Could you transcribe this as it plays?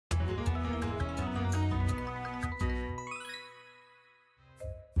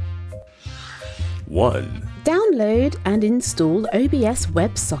1. Download and install OBS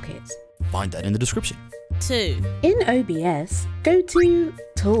WebSocket. Find that in the description. 2. In OBS, go to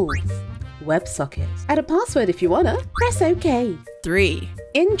Tools, WebSocket. Add a password if you wanna, press OK. 3.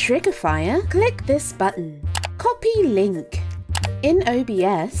 In TriggerFyre, click this button. Copy link. In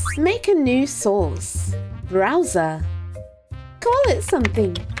OBS, make a new source. Browser. Call it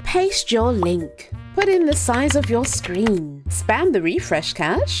something. Paste your link. Put in the size of your screen. Spam the refresh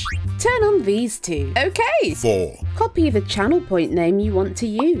cache. Turn on these two. OK. 4. Copy the channel point name you want to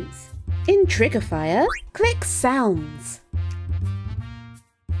use. In TriggerFyre, click Sounds.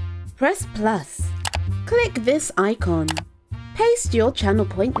 Press plus. Click this icon. Paste your channel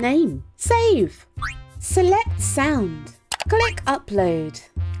point name. Save. Select sound. Click Upload.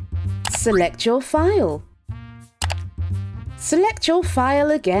 Select your file. Select your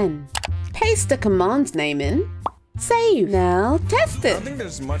file again. Paste a command name in. Save. Now test it. I think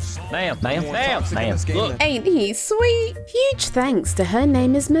there's much. Damn. Look. Ain't he sweet? Huge thanks to her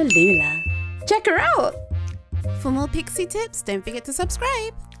name is Malula. Check her out. For more Pixie tips, don't forget to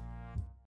subscribe.